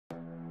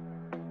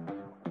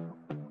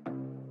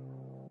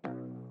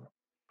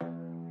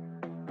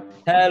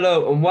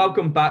Hello and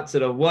welcome back to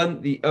the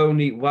one, the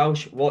only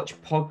Welsh Watch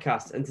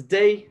podcast. And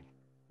today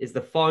is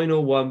the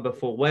final one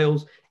before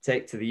Wales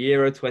take to the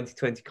Euro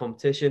 2020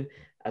 competition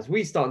as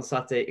we start on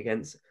Saturday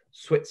against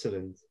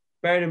Switzerland.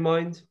 Bearing in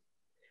mind,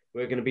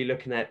 we're going to be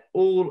looking at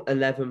all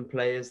 11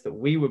 players that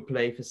we would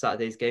play for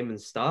Saturday's game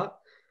and start.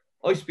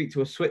 I speak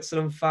to a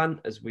Switzerland fan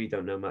as we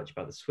don't know much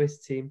about the Swiss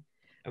team.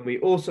 And we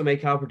also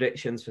make our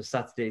predictions for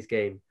Saturday's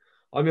game.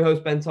 I'm your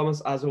host, Ben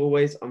Thomas. As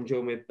always, I'm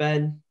joined with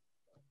Ben.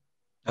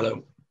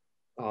 Hello.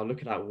 Oh, look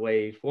at that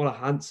wave. What a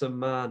handsome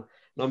man.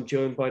 And I'm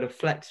joined by the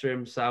flexer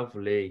himself,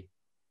 Lee.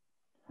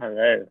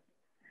 Hello.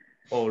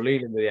 Oh,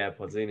 leaning with the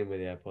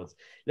AirPods.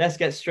 Let's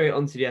get straight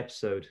onto the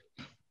episode.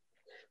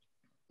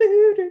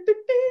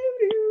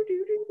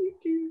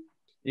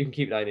 You can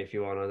keep that in if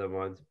you want, I don't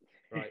mind.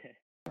 Right.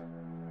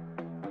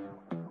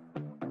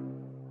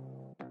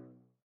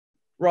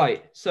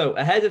 Right, so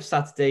ahead of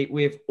Saturday,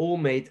 we've all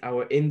made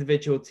our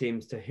individual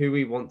teams to who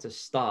we want to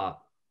start.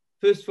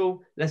 First of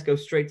all, let's go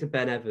straight to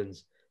Ben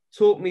Evans.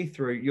 Talk me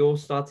through your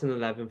starting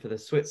 11 for the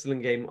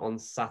Switzerland game on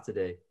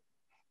Saturday.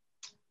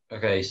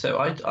 Okay, so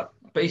I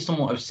based on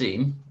what I've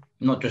seen,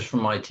 not just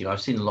from my team,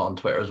 I've seen a lot on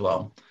Twitter as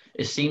well.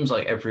 It seems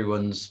like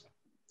everyone's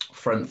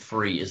front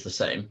three is the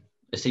same.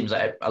 It seems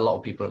like a lot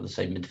of people are the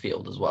same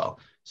midfield as well.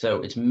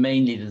 So it's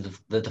mainly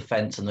the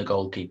defense and the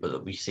goalkeeper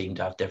that we seem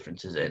to have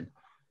differences in.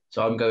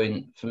 So I'm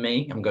going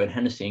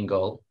Hennessy in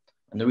goal.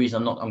 And the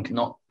reason I'm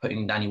not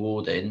putting Danny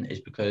Ward in is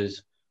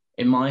because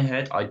in my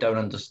head, I don't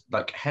understand.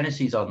 Like,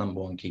 Hennessy's our number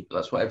one keeper.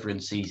 That's what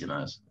everyone sees him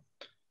as.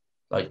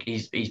 Like,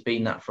 he's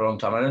been that for a long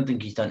time. I don't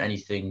think he's done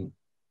anything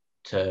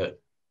to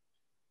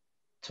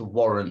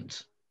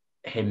warrant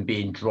him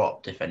being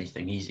dropped. If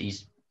anything,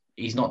 he's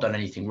not done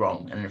anything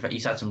wrong. And in fact,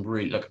 he's had some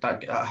really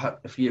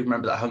if you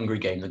remember that Hungary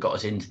game that got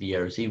us into the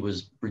Euros, he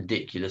was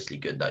ridiculously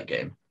good that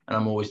game. And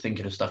I'm always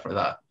thinking of stuff like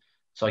that.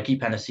 So I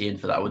keep Hennessy in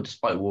for that one,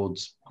 despite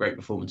Ward's great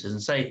performances.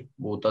 And say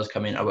Ward does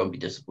come in, I won't be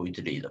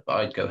disappointed either. But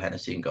I'd go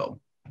Hennessy in goal.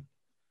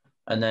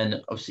 And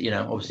then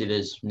obviously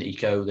there's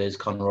Nico, there's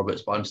Connor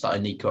Roberts, but I'm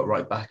starting Nico at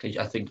right back.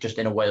 I think just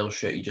in a Wales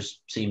shirt, he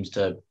just seems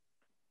to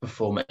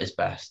perform at his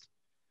best.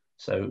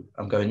 So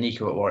I'm going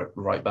Nico at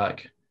right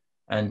back.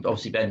 And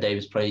obviously Ben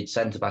Davies played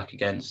centre back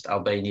against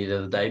Albania the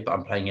other day, but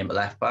I'm playing him at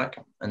left back.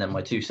 And then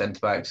my two centre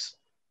backs,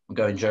 I'm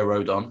going Joe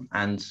Rodon.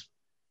 And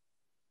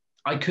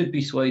I could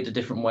be swayed a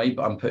different way,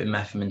 but I'm putting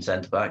Meffam in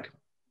centre back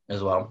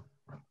as well.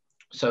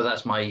 So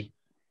that's my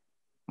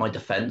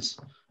defence.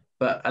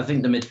 But I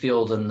think the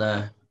midfield and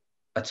the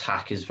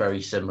attack is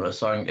very similar.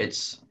 So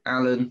it's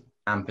Allen,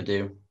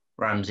 Ampadu,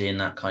 Ramsey in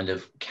that kind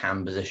of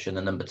cam position,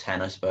 and number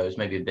 10, I suppose,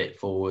 maybe a bit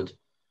forward.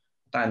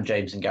 Dan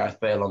James and Gareth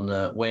Bale on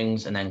the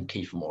wings, and then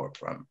Kiefer Moore up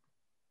front.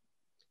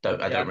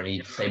 I don't really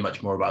need to say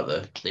much more about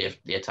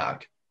the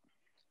attack.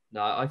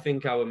 No, I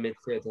think our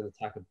midfield and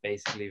attack are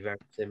basically very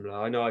similar.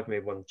 I know I've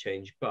made one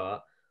change,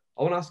 but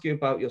I want to ask you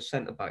about your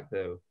centre-back,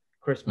 though,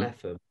 Chris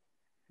Meffam.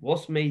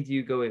 What's made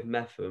you go with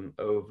Meffam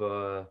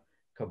over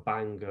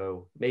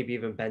Cabango, maybe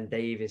even Ben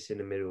Davies in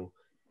the middle?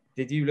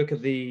 Did you look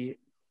at the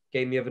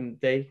game the other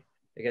day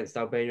against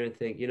Albania and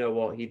think, you know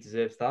what, he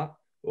deserves that?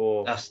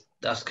 Or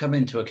that's come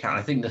into account.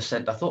 I think I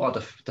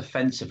thought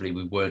defensively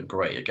we weren't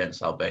great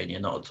against Albania,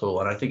 not at all.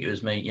 And I think it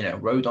was me.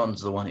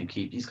 Rodon's the one who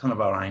he's kind of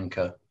our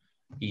anchor.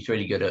 He's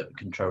really good at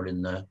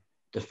controlling the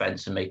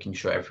defense and making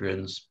sure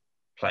everyone's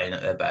playing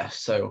at their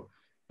best. So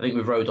I think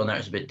with Rodon that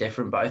was a bit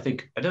different. But I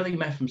don't think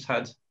Meffam's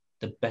had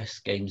the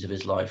best games of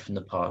his life in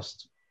the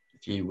past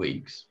few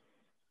weeks.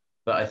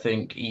 But I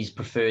think he's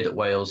preferred at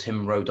Wales.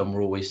 Him and Rodon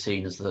were always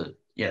seen as the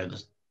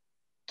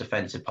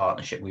defensive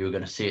partnership we were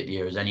going to see at the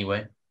Euros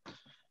anyway.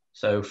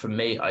 So for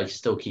me, I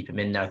still keep him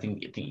in there. I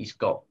think he's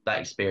got that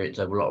experience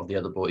over a lot of the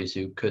other boys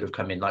who could have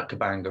come in, like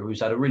Cabango,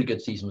 who's had a really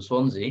good season with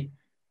Swansea.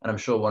 And I'm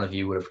sure one of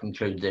you would have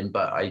concluded him.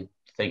 But I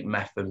think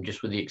Meffam,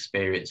 just with the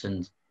experience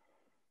and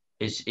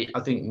I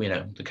think,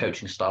 the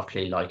coaching staff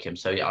clearly like him.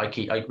 So yeah, I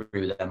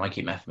agree with them. I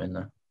keep Meffam in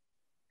there.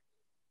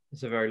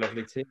 It's a very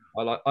lovely team.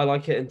 I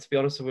like it, and to be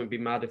honest, I wouldn't be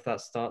mad if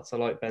that starts. I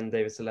like Ben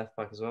Davies at left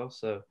back as well.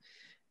 So,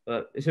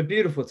 but it's a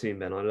beautiful team,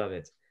 Ben. I love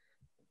it.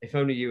 If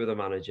only you were the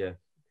manager.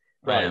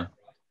 Right,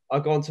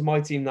 I'll go on to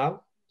my team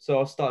now. So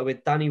I'll start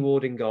with Danny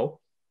Ward in goal,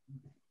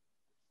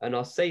 and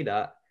I'll say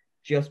that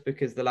just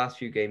because the last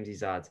few games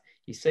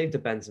he saved a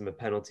Benzema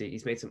penalty.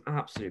 He's made some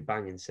absolute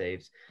banging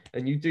saves,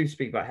 and you do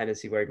speak about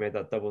Hennessy where he made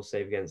that double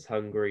save against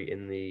Hungary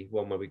in the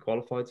one where we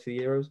qualified for the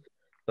Euros.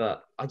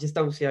 But I just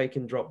don't see how he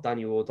can drop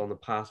Danny Ward on the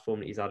past form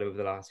that he's had over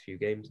the last few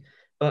games.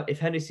 But if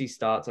Hennessy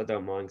starts, I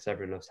don't mind because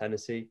everyone loves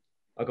Hennessy.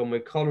 I've gone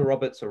with Connor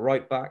Roberts, a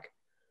right back,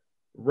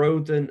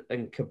 Rodon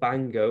and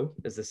Cabango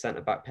as the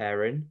centre-back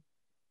pairing,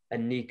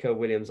 and Nico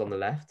Williams on the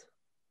left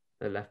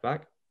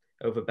back,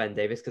 over Ben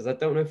Davies, because I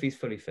don't know if he's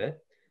fully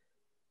fit.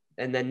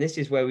 And then this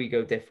is where we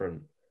go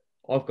different.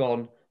 I've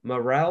gone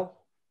Morel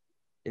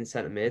in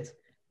centre mid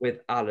with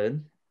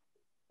Allen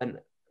and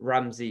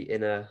Ramsey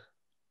in a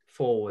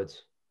forward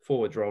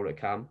role at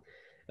cam.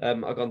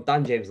 I've gone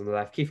Dan James on the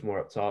left, Kiefer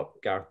Moore up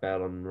top, Gareth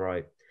Bale on the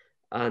right.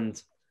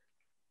 And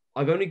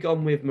I've only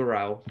gone with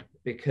Morel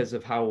because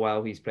of how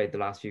well he's played the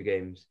last few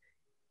games.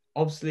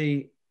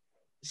 Obviously,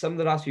 some of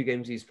the last few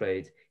games he's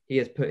played, he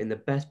has put in the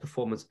best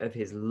performance of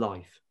his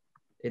life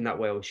in that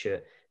Wales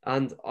shirt.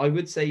 And I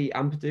would say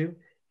Ampadu,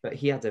 but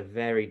he had a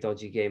very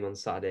dodgy game on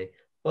Saturday.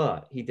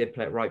 But he did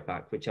play at right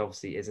back, which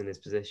obviously isn't his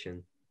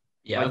position.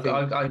 Yeah, I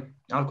think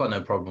I've got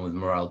no problem with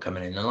Morel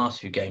coming in. The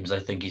last few games, I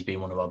think he's been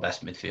one of our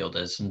best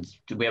midfielders, and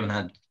we haven't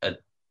had a.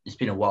 It's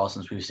been a while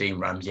since we've seen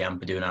Ramsey,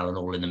 Ampadu, and Allen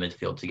all in the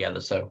midfield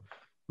together. So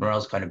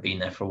Morel's kind of been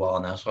there for a while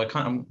now. So I've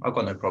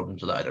got no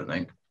problems with that. I don't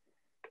think.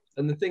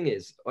 And the thing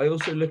is, I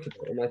also look at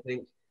it and I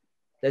think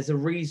there's a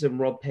reason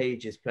Rob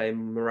Page is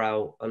playing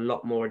Morel a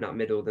lot more in that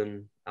middle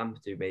than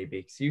Ampadu, maybe.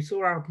 Because you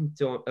saw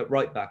Ampadu at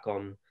right back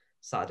on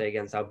Saturday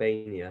against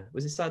Albania.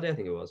 Was it Saturday? I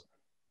think it was.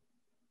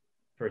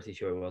 Pretty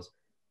sure it was.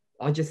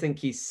 I just think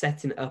he's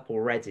setting it up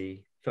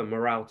already for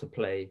Morel to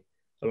play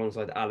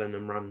alongside Allen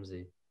and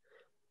Ramsey.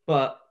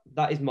 But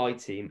that is my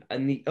team.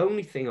 And the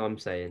only thing I'm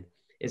saying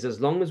is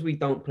as long as we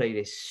don't play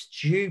this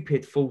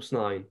stupid false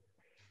nine,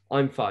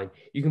 I'm fine.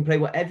 You can play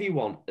whatever you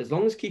want. As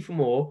long as Kiefer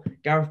Moore,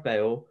 Gareth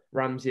Bale,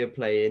 Ramsey are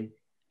playing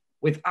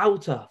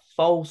without a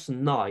false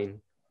nine,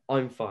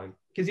 I'm fine.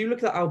 Because you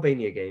look at that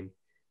Albania game,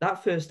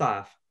 that first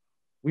half,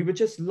 we were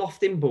just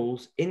lofting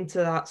balls into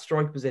that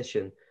strike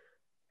position.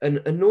 And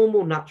a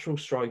normal, natural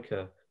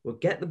striker will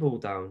get the ball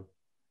down,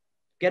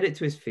 get it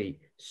to his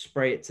feet,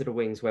 spray it to the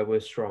wings where we're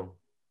strong.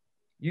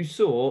 You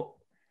saw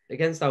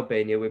against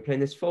Albania, we're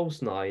playing this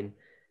false nine.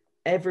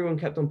 Everyone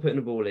kept on putting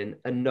the ball in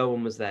and no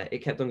one was there. It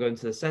kept on going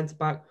to the centre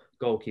back,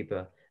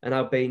 goalkeeper, and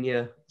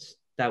Albania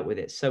dealt with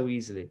it so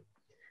easily.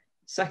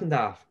 Second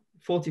half,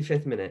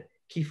 45th minute,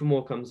 Kiefer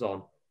Moore comes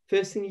on.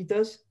 First thing he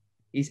does,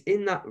 he's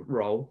in that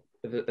role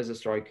as a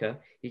striker.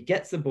 He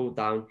gets the ball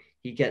down,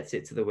 he gets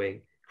it to the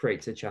wing,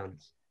 creates a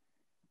chance.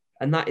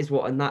 And that is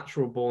what a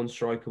natural born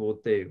striker will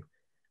do.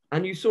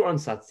 And you saw on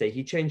Saturday,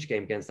 he changed the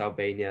game against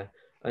Albania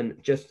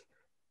and just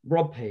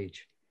Rob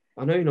Page.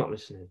 I know you're not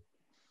listening.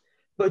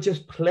 But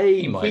just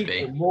play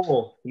Kiefer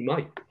Moore. He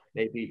might.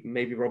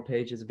 Maybe Rob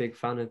Page is a big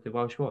fan of the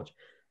Welsh Watch.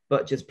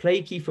 But just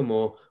play Kiefer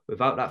Moore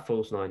without that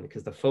false nine,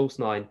 because the false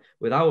nine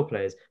with our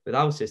players, with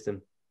our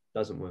system,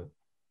 doesn't work.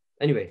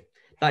 Anyway,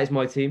 that is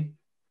my team.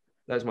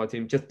 That is my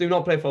team. Just do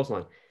not play false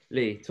nine.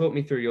 Lee, talk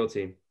me through your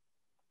team.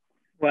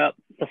 Well,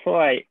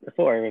 before I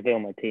reveal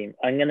my team,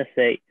 I'm going to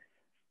say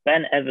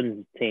Ben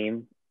Evans'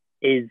 team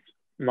is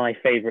my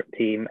favourite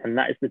team, and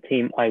that is the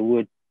team I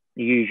would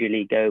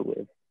usually go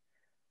with.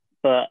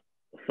 But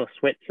for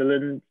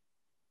Switzerland,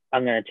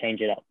 I'm going to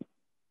change it up.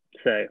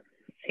 So,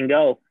 in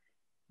goal,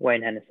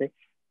 Wayne Hennessy.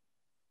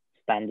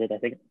 Standard, I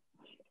think.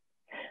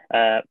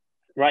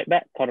 Right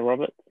back, Connor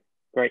Roberts.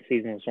 Great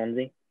season with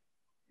Swansea.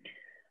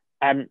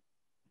 And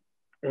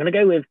I'm going to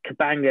go with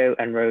Cabango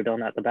and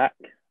Rodon at the back.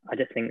 I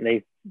just think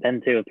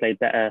them two have played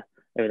better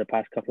over the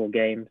past couple of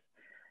games.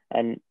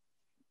 And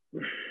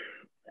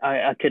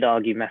I could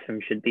argue Metham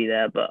should be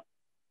there, but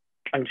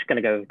I'm just going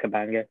to go with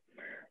Cabango.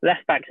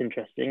 Left back's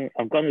interesting.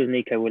 I've gone with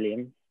Nico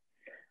Williams.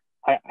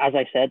 As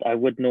I said, I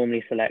would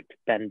normally select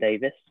Ben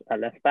Davis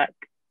at left back,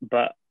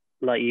 but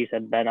like you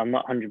said, Ben, I'm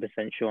not 100%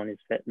 sure on his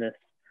fitness.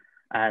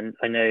 And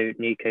I know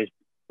Nico's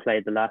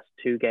played the last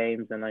two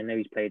games, and I know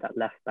he's played at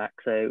left back,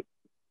 so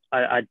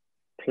I'd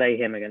play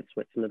him against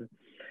Switzerland.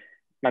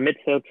 My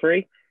midfield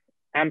three,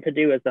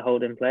 Ampadu as the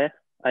holding player.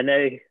 I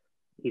know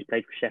he's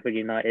played for Sheffield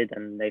United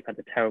and they've had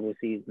a terrible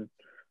season,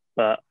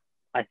 but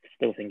I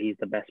still think he's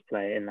the best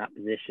player in that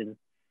position.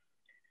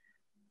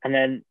 And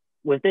then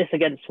with this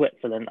against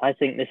Switzerland, I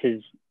think this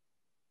is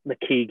the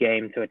key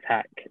game to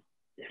attack.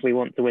 If we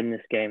want to win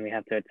this game, we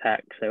have to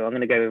attack. So I'm going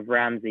to go with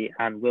Ramsey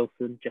and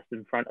Wilson just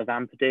in front of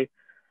Ampadu.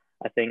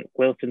 I think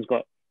Wilson's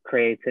got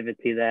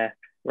creativity there.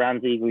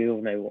 Ramsey, we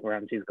all know what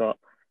Ramsey's got.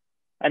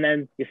 And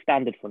then your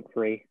standard front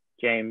three,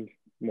 James,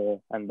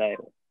 Moore, and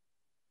Bale.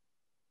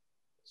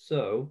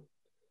 So,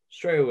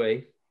 straight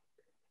away,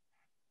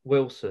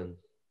 Wilson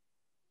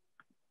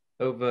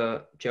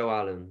over Joe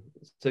Allen.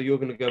 So you're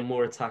going to go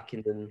more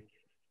attacking than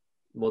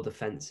more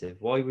defensive.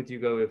 Why would you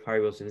go with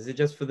Harry Wilson? Is it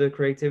just for the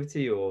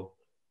creativity or?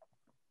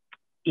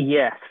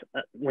 Yes.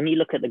 When you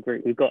look at the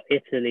group, we've got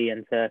Italy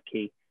and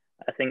Turkey.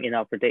 I think in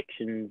our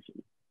predictions,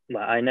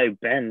 well, I know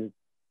Ben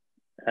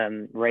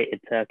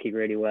rated Turkey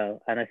really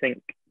well. And I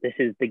think this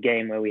is the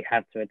game where we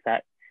have to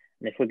attack.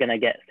 And if we're going to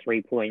get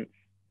 3 points,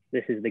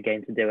 this is the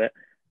game to do it.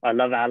 I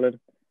love Allen,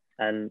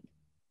 and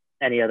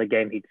any other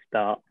game he'd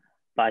start.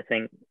 But I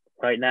think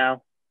right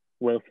now,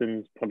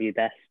 Wilson's probably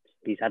best.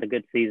 He's had a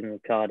good season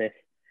with Cardiff.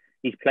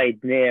 He's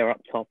played near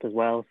up top as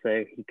well,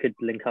 so he could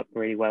link up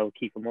really well with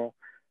Kiefer Moore.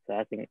 So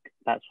I think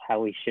that's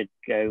how we should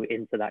go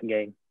into that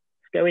game.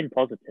 Let's go in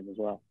positive as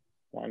well.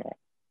 Why not?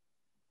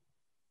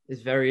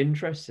 It's very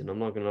interesting. I'm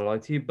not going to lie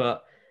to you,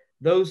 but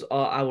those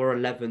are our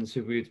 11s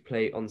who we would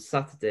play on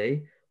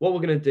Saturday. What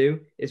we're going to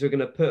do is we're going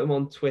to put them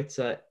on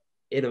Twitter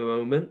in a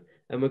moment,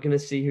 and we're going to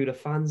see who the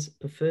fans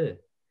prefer.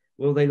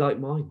 Will they like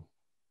mine?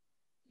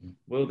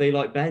 Will they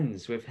like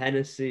Ben's with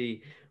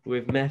Hennessy,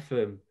 with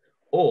Metham?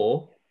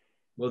 Or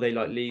will they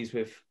like Lee's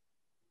with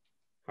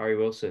Harry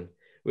Wilson?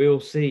 We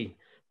will see.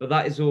 But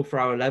that is all for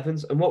our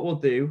 11s. And what we'll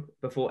do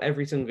before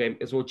every single game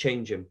is we'll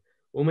change them.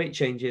 We'll make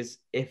changes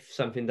if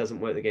something doesn't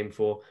work the game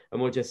before,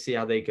 and we'll just see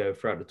how they go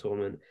throughout the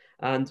tournament.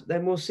 And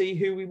then we'll see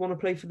who we want to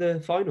play for the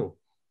final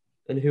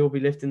and who will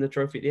be lifting the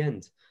trophy at the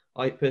end.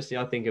 I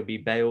think it'll be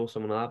Bale,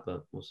 someone like that,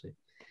 but we'll see.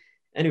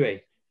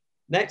 Anyway,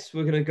 next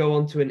we're going to go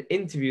on to an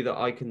interview that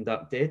I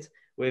conducted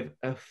with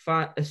a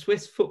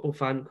Swiss football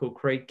fan called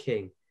Craig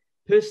King.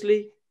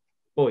 Personally,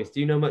 boys,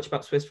 do you know much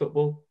about Swiss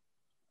football?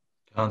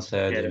 Can't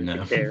say I do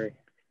now.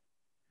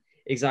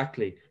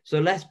 Exactly. So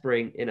let's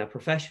bring in a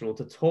professional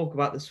to talk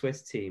about the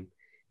Swiss team.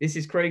 This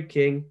is Craig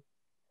King.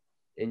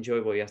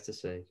 Enjoy what he has to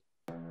say.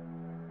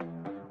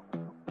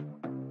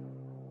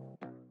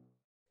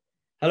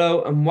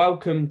 Hello and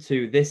welcome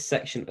to this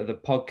section of the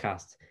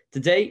podcast.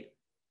 Today,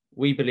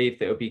 we believe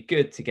that it would be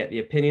good to get the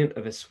opinion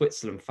of a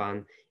Switzerland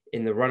fan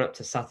in the run-up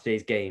to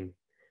Saturday's game.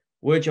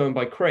 We're joined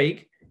by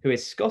Craig, who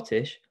is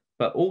Scottish,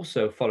 but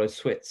also follows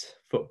Swiss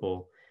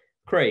football.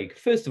 Craig,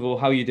 first of all,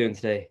 how are you doing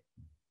today?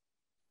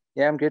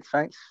 Yeah, I'm good,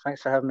 thanks.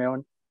 Thanks for having me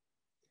on.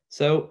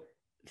 So,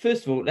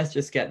 first of all, let's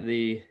just get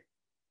it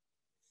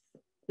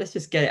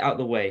out of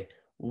the way.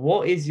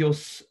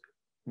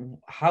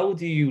 How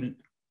do you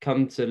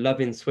come to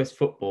loving Swiss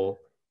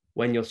football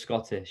when you're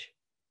Scottish?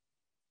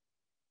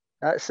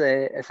 It's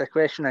a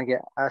question I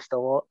get asked a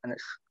lot, and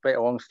it's quite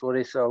a long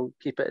story, so I'll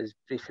keep it as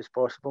brief as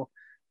possible.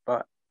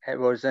 But it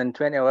was in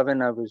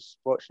 2011, I was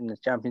watching the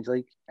Champions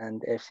League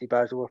and FC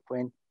Basel were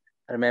playing.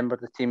 I remember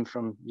the team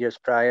from years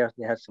prior,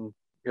 they had some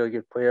really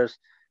good players,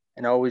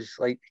 and I always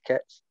liked the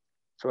kits.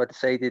 So I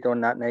decided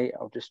on that night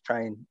I'll just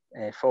try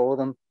and follow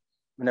them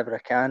whenever I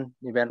can.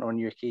 They weren't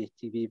on UK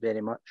TV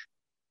very much.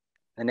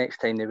 The next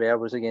time they were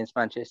was against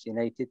Manchester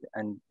United,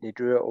 and they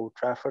drew at Old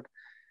Trafford.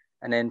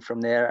 And then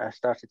from there, I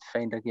started to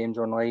find their games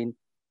online,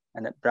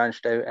 and it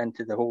branched out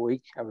into the whole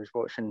week. I was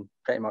watching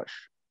pretty much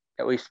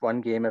at least one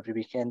game every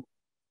weekend.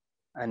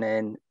 And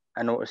then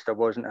I noticed there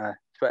wasn't a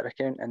Twitter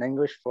account in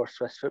English for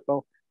Swiss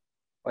football,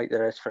 like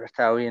there is for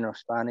Italian or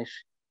Spanish.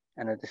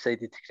 And I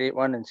decided to create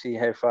one and see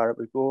how far it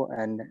would go.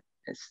 And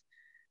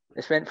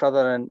it's went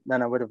further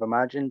than I would have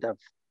imagined. I've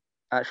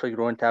actually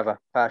grown to have a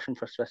passion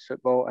for Swiss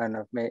football, and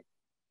I've met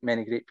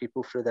many great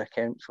people through the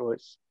account. So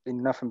it's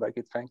been nothing but a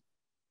good thing.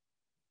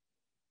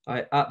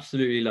 I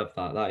absolutely love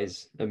that. That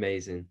is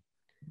amazing.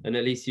 And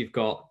at least you've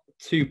got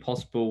two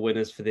possible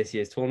winners for this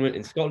year's tournament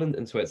in Scotland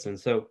and Switzerland.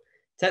 So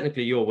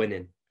technically you're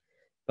winning.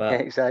 But yeah,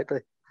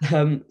 exactly.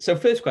 So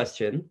first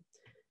question,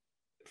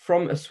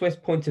 from a Swiss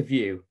point of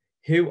view,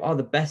 who are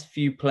the best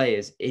few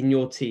players in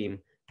your team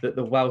that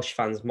the Welsh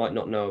fans might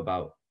not know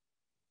about?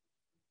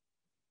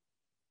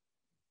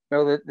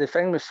 Well, the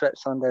thing with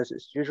Switzerland is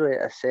it's usually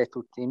a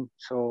settled team.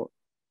 So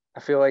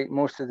I feel like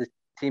most of the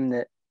team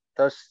that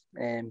does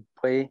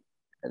play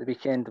at the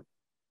weekend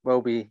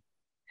will be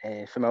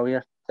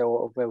familiar to a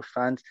lot of Welsh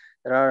fans.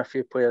 There are a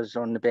few players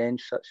on the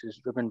bench, such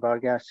as Ruben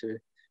Vargas, who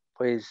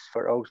plays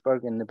for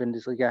Augsburg in the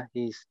Bundesliga.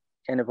 He's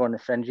kind of on the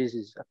fringes.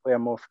 He's a player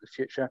more for the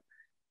future.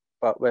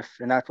 But with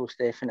Renato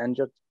Steffen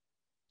injured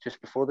just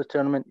before the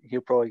tournament,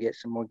 he'll probably get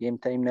some more game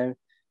time now,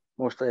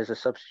 mostly as a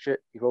substitute.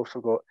 You've also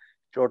got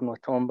Jordan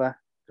Latomba,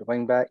 the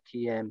wing back.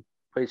 He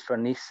plays for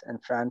Nice in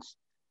France.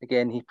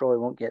 Again, he probably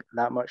won't get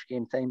that much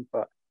game time,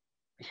 but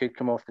he could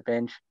come off the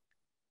bench.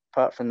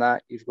 Apart from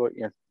that, you've got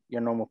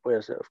your normal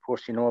players that, of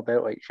course, you know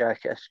about, like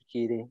Xhaka,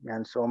 Shaqiri,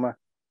 Jan Sommer.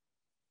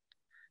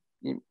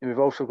 We've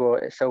also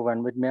got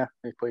Sylvain Widmer,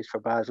 who plays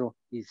for Basel.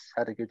 He's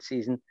had a good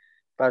season.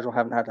 Basel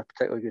haven't had a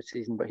particularly good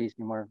season, but he's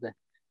been one of the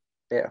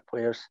better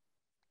players.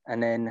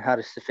 And then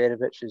Haris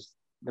Seferovic is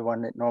the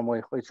one that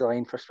normally leads the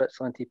line for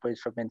Switzerland. He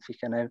plays for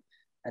Benfica now,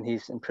 and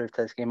he's improved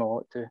his game a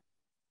lot too.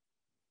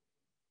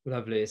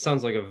 Lovely. It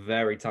sounds like a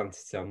very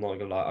talented team. I'm not going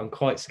to lie. I'm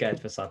quite scared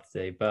for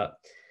Saturday. But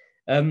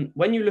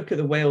when you look at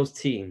the Wales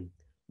team,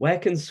 where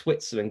can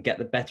Switzerland get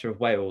the better of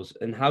Wales?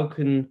 And how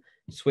can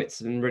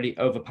Switzerland really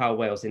overpower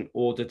Wales in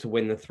order to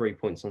win the 3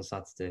 points on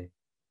Saturday?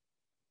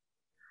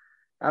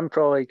 I'm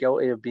probably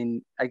guilty of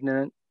being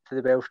ignorant to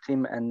the Welsh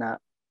team in that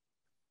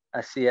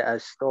I see it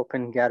as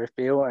stopping Gareth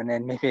Bale and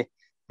then maybe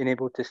being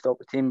able to stop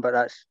the team. But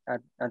I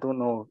don't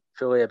know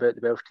fully about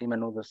the Welsh team. I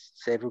know there's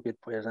several good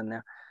players in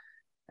there.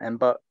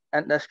 But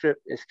in this group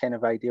is kind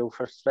of ideal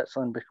for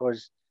Switzerland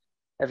because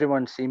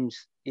everyone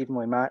seems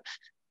evenly matched.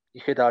 You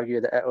could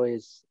argue that Italy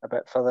is a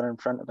bit further in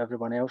front of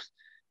everyone else,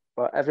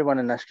 but everyone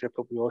in this group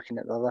will be looking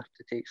at the other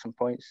to take some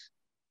points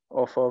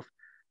off of.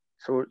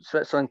 So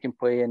Switzerland can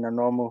play in a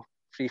normal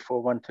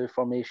 3-4-1-2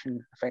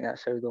 formation. I think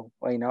that's how they'll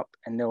line up,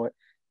 and they'll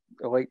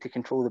like to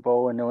control the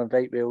ball, and they'll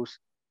invite Wales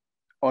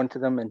onto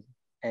them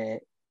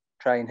and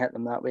try and hit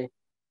them that way.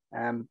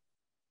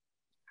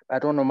 I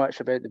don't know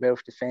much about the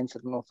Welsh defence. I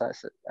don't know if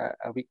that's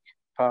a weak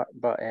part,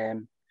 but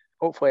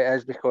hopefully it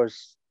is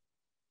because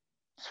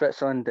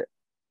Switzerland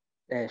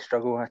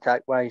struggle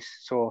attack-wise.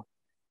 So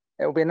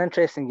it'll be an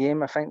interesting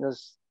game. I think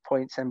there's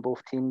points in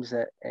both teams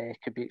that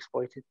could be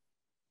exploited.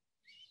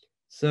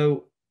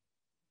 So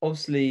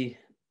obviously,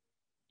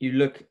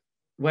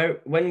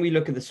 when we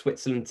look at the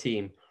Switzerland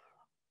team,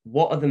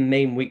 what are the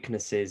main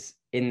weaknesses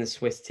in the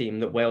Swiss team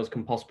that Wales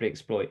can possibly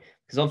exploit?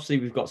 Because obviously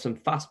we've got some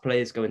fast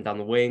players going down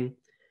the wing.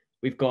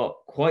 We've got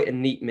quite a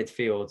neat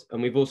midfield,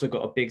 and we've also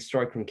got a big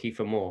striker in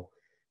Kiefer Moore.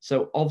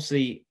 So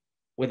obviously,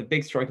 with a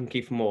big striker in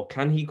Kiefer Moore,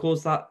 can he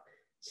cause that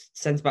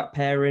centre-back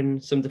pairing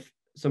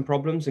some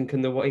problems, and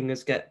can the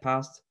wingers get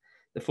past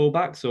the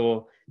fullbacks,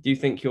 or do you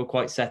think you're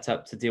quite set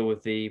up to deal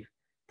with the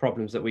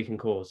problems that we can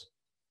cause?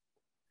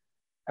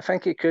 I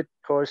think it could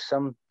cause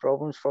some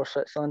problems for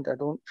Switzerland. I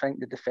don't think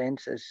the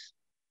defence is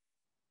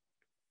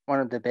one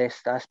of the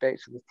best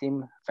aspects of the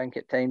team. I think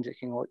at times it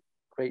can look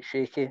quite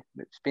shaky.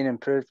 It's been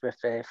improved with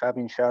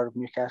Fabian Schär of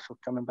Newcastle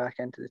coming back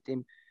into the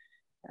team.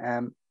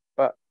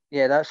 But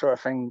yeah, that sort of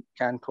thing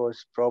can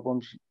cause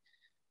problems.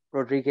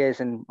 Rodriguez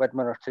and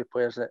Widmer are two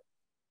players that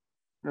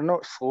they're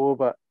not slow,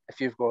 but if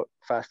you've got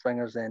fast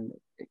wingers, then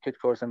it could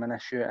cause them an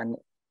issue. And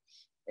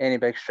any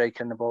big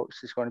striker in the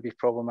box is going to be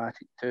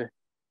problematic too.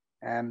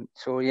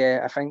 So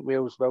yeah, I think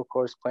Wales will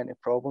cause plenty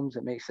of problems.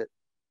 It makes it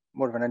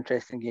more of an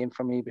interesting game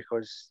for me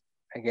because,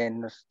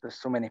 again, there's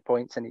so many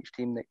points in each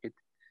team that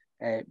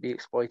could be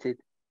exploited.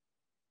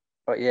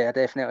 But yeah, I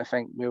definitely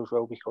think Wales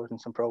will be causing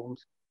some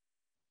problems.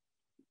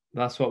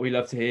 That's what we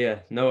love to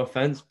hear. No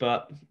offense,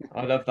 but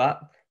I love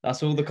that.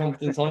 That's all the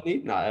confidence I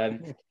need.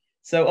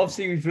 So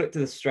obviously we've looked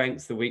at the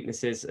strengths, the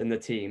weaknesses, and the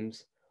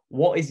teams.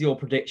 What is your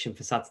prediction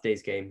for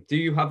Saturday's game? Do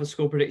you have a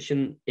score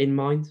prediction in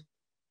mind?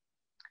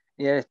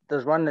 Yeah,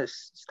 there's one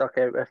that's stuck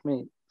out with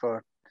me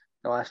for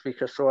the last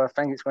week or so. I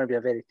think it's going to be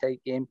a very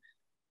tight game.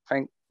 I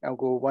think I'll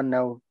go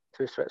 1-0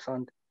 to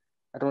Switzerland.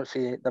 I don't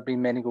see there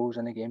being many goals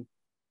in the game.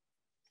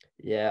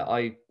 Yeah,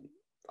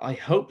 I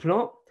hope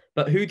not.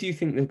 But who do you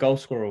think the goal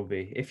scorer will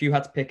be? If you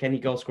had to pick any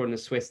goal scorer in the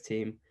Swiss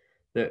team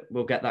that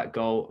will get that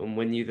goal and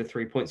win you the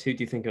 3 points, who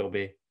do you think it'll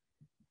be?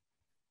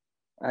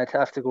 I'd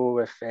have to go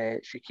with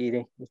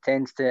Shaqiri. He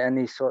tends to, in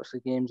these sorts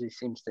of games, he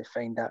seems to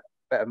find that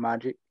bit of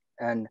magic.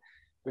 And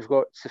we've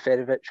got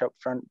Seferovic up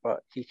front,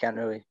 but he can't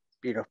really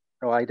be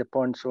relied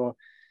upon. So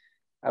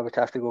I would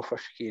have to go for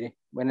Shaqiri.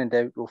 When in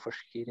doubt, go for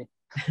Shaqiri.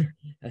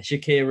 A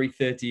Shaqiri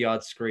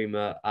 30-yard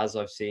screamer, as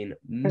I've seen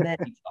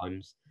many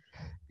times.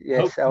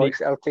 Yes,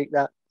 Alex, I'll take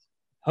that.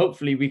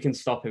 Hopefully we can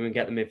stop him and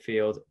get the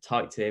midfield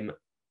tight to him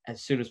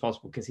as soon as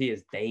possible because he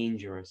is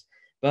dangerous.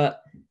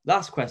 But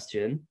last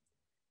question.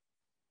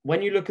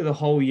 When you look at the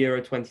whole Euro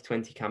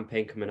 2020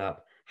 campaign coming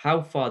up,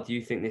 how far do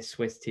you think this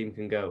Swiss team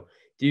can go?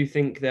 Do you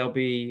think they'll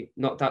be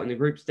knocked out in the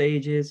group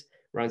stages,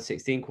 round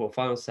 16,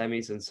 quarterfinals,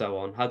 semis, and so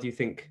on? How do you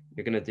think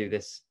you're going to do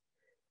this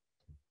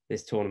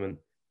tournament?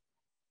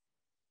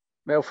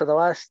 Well, for the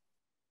last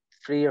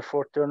 3 or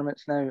 4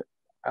 tournaments now,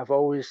 I've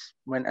always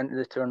went into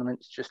the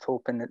tournaments just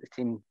hoping that the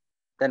team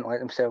didn't let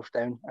themselves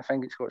down. I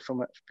think it's got so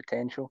much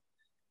potential.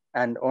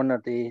 And on their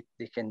day,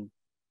 they can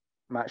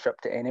match up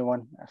to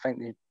anyone. I think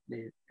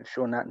they've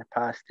shown that in the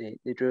past.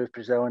 They drew with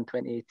Brazil in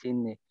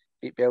 2018. They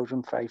beat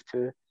Belgium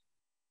 5-2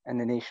 in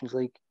the Nations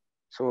League.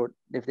 So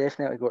they've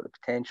definitely got the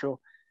potential.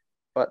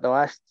 But the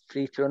last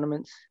 3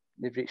 tournaments,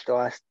 they've reached the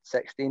last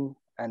 16,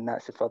 and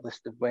that's the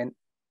furthest they've went.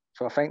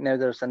 So I think now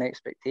there's an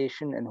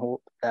expectation and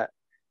hope that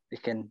they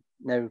can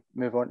now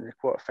move on to the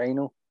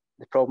quarter-final.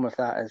 The problem with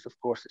that is, of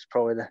course, it's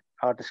probably the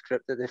hardest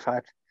group that they've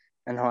had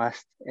in the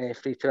last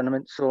 3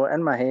 tournaments. So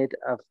in my head,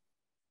 I've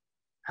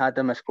had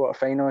them as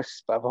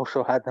quarter-finalists, but I've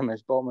also had them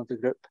as bottom of the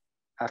group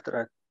after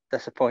a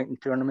disappointing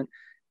tournament.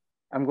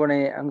 I'm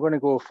gonna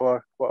go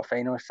for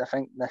quarter-finalists. I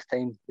think this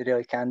time they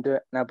really can do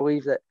it, and I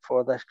believe that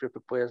for this group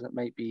of players, it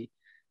might be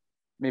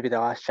maybe the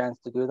last chance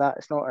to do that.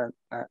 It's not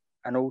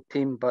an old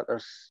team, but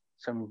there's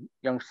some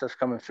youngsters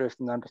coming through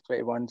from the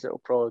under-21s that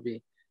will probably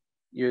be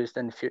used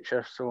in the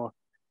future. So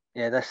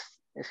yeah,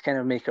 it's kind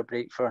of make or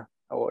break for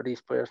a lot of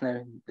these players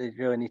now. They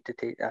really need to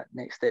take that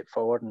next step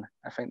forward, and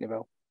I think they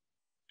will.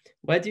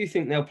 Where do you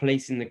think they'll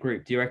place in the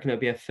group? Do you reckon it'll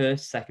be a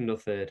first, second, or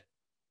third?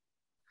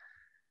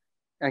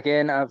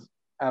 Again,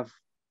 I've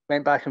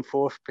went back and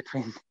forth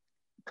between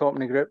top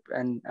in the group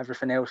and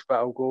everything else, but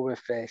I'll go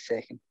with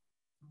second.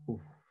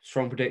 Ooh,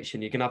 strong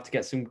prediction. You're going to have to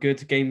get some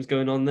good games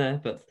going on there,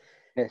 but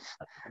yes,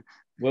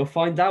 we'll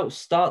find out.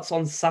 Starts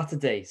on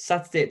Saturday at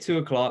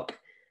 2:00.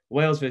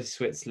 Wales versus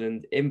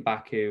Switzerland in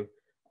Baku.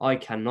 I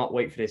cannot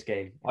wait for this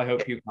game. I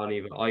hope you can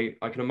either.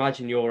 I can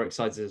imagine you're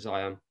excited as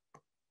I am.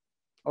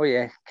 Oh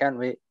yeah, can't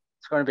wait.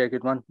 It's going to be a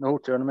good one. The whole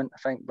tournament, I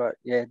think. But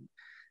yeah,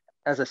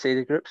 as I say,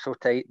 the group's so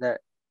tight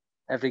that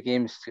every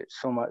game's got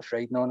so much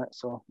riding on it.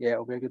 So yeah,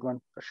 it'll be a good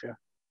one for sure.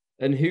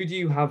 And who do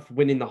you have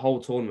winning the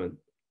whole tournament?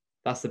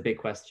 That's the big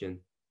question.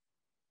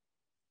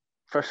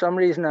 For some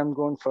reason, I'm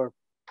going for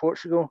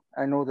Portugal.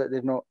 I know that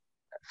they've not.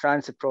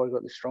 France have probably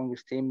got the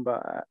strongest team,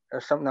 but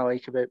there's something I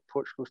like about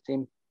Portugal's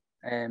team.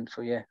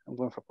 So yeah, I'm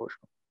going for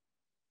Portugal.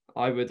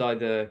 I would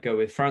either go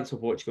with France or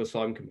Portugal,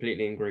 so I'm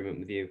completely in agreement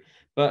with you.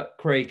 But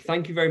Craig,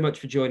 thank you very much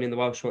for joining the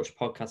Welsh Watch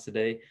podcast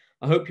today.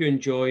 I hope you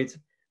enjoyed.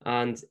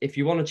 And if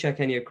you want to check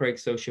any of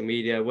Craig's social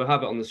media, we'll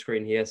have it on the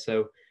screen here.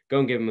 So go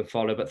and give him a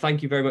follow. But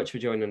thank you very much for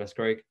joining us,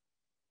 Craig.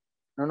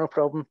 No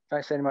problem.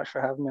 Thanks very much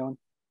for having me on.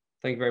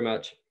 Thank you very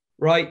much.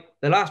 Right,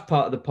 the last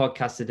part of the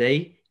podcast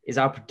today is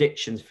our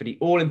predictions for the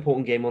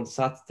all-important game on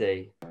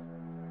Saturday.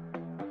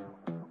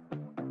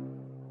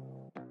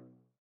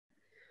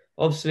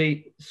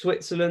 Obviously,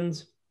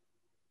 Switzerland,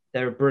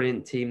 they're a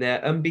brilliant team.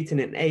 They're unbeaten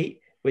in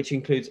 8, which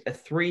includes a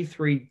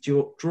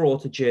 3-3 draw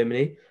to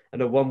Germany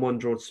and a 1-1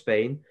 draw to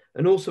Spain,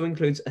 and also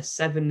includes a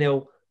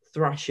 7-0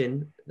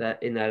 thrashing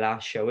in their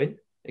last showing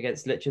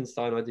against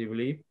Liechtenstein, I do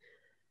believe.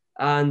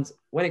 And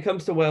when it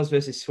comes to Wales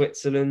versus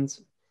Switzerland,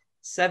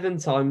 7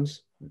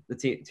 times the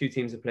two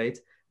teams have played.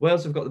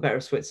 Wales have got the better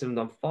of Switzerland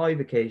on 5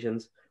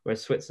 occasions,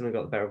 whereas Switzerland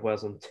got the better of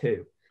Wales on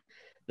 2.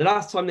 The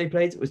last time they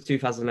played was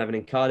 2011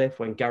 in Cardiff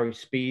when Gary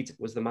Speed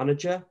was the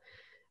manager.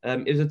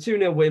 It was a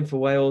 2-0 win for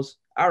Wales.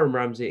 Aaron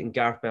Ramsey and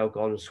Gareth Bale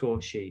got on the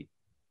score sheet.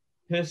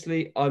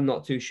 Personally, I'm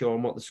not too sure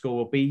on what the score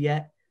will be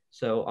yet,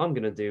 so I'm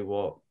going to do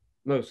what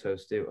most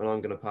hosts do, and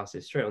I'm going to pass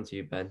it straight on to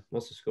you, Ben.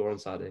 What's the score on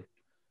Saturday?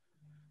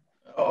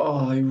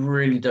 Oh, I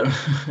really don't.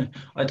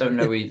 I don't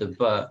know either,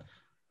 but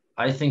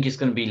I think it's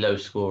going to be low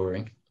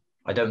scoring.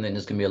 I don't think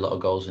there's going to be a lot of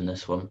goals in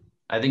this one.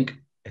 I think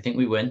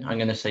we win. I'm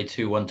going to say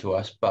 2-1 to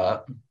us,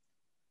 but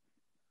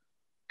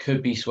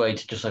could be swayed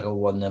to just like a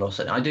 1-0 or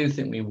something. I do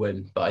think we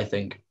win, but I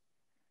think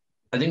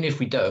if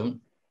we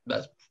don't,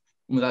 that's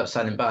without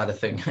sounding bad. I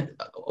think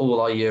all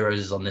our Euros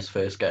is on this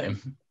first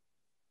game.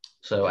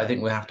 So I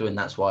think we have to win.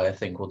 That's why I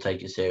think we'll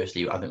take it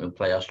seriously. I think we'll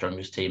play our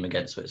strongest team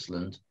against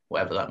Switzerland,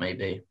 whatever that may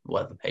be,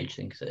 whatever Paige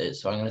thinks it is.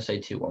 So I'm going to say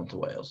 2-1 to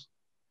Wales.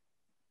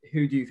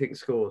 Who do you think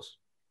scores?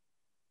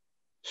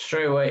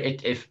 Straight away,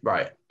 if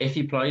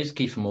he plays,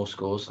 Kiefer Moore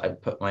scores. I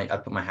put my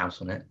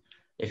house on it.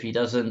 If he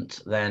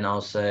doesn't, then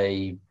I'll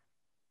say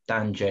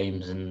Dan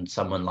James and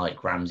someone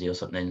like Ramsey or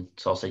something.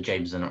 So I'll say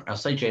James and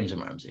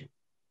Ramsey.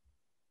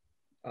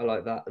 I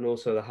like that, and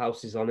also the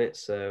house is on it,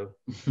 so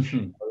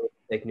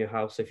taking your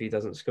house if he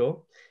doesn't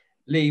score.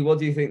 Lee, what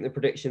do you think the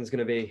prediction is going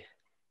to be?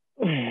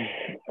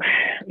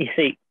 You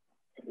see,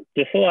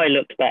 before I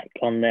looked back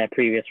on their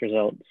previous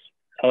results,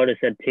 I would have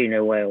said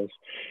 2-0 Wales,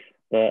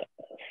 but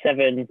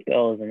 7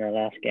 goals in their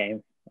last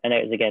game. I know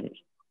it was against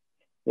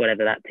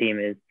whatever that team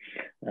is.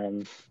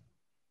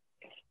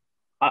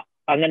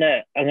 I'm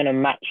gonna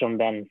match on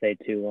Ben and say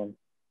 2-1.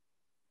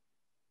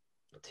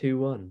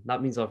 2-1.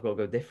 That means I've got to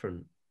go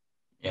different.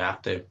 You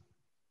have to.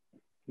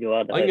 You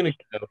are the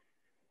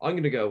I'm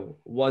gonna go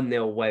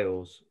 1-0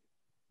 Wales,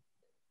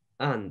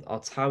 and I'll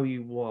tell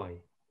you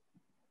why.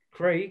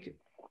 Craig,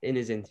 in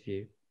his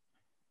interview,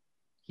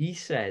 he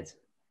said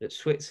that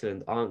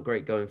Switzerland aren't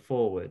great going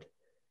forward,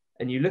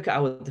 and you look at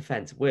our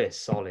defence, we're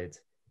solid.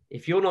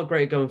 If you're not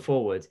great going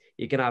forward,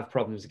 you're gonna have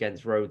problems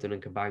against Rodon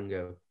and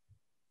Cabango.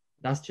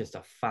 That's just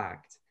a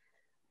fact.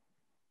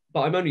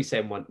 But I'm only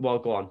saying one. Well,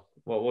 go on.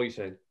 What are you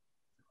saying?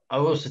 I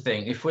also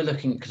think if we're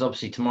looking, because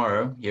obviously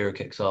tomorrow Euro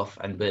kicks off,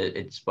 and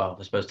it's I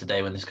suppose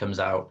today when this comes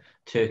out,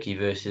 Turkey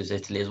versus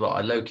Italy as well.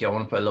 I want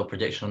to put a little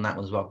prediction on that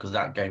one as well because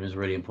that game is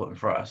really important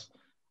for us.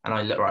 And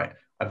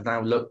I've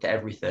now looked at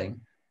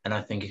everything, and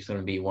I think it's going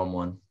to be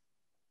 1-1.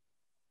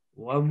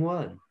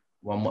 1-1.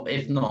 1-1.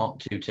 If not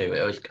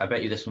 2-2. I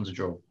bet you this one's a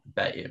draw.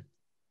 Bet you.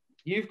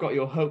 You've got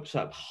your hopes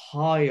up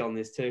high on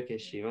this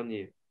Turkish team, haven't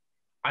you?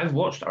 I've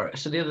watched.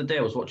 So the other day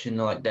I was watching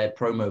their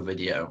promo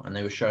video, and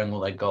they were showing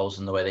all their goals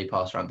and the way they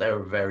pass around. They're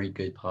a very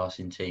good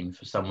passing team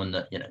for someone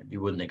that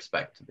you wouldn't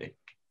expect to be.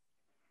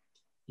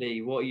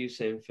 Lee, what are you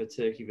saying for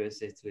Turkey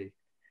versus Italy?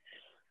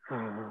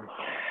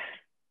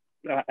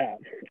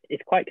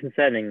 It's quite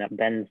concerning that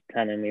Ben's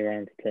turning me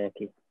around to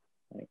Turkey.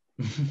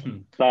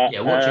 But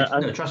yeah, watch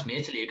it. No, trust me,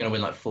 Italy are going to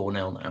win like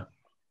 4-0 now.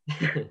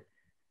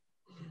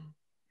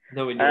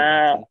 No,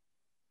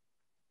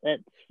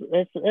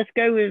 let's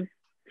go with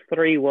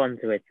 3-1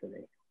 to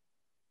Italy.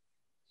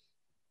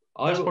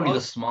 That's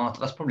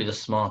probably the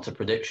smarter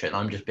prediction.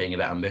 I'm just being a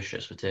bit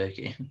ambitious for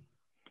Turkey.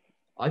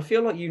 I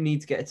feel like you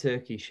need to get a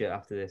Turkey shirt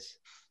after this.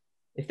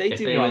 If they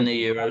win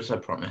the Euros, I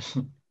promise.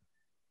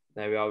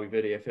 There we are. We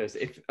video first.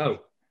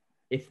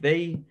 If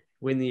they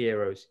win the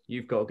Euros,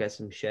 you've got to get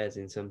some shares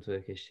in some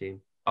Turkish team.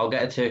 I'll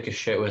get a Turkish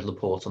shirt with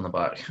Laporte on the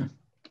back.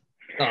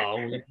 Oh,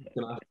 you're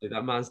gonna have to.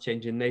 That man's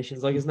changing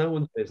nations like it's no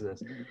one's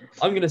business.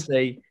 I'm gonna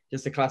say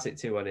just a classic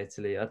 2-1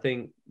 Italy. I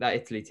think that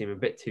Italy team are a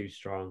bit too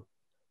strong,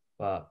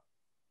 but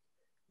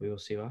we will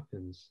see what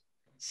happens.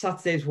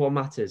 Saturday's what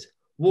matters.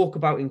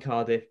 Walkabout in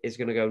Cardiff is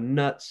going to go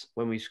nuts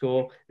when we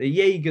score. The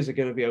Jaegers are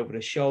going to be over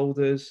the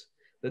shoulders.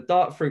 The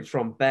dark fruits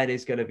from Ben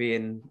is going to be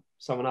in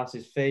someone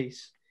else's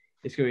face.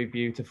 It's going to be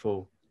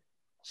beautiful.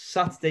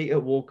 Saturday at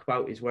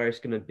Walkabout is where it's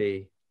going to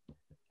be.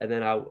 And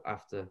then out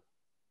after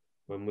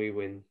when we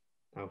win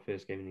our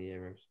first game in the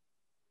Euros.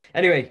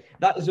 Anyway,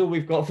 that is all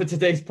we've got for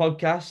today's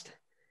podcast.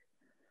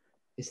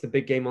 It's the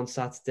big game on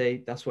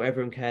Saturday. That's what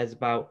everyone cares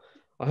about.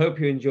 I hope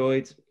you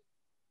enjoyed.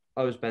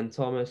 I was Ben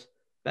Thomas,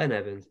 Ben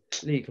Evans,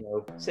 Lee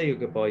Clough. Say your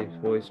goodbyes,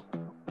 boys.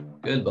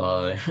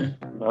 Goodbye.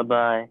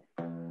 Bye-bye.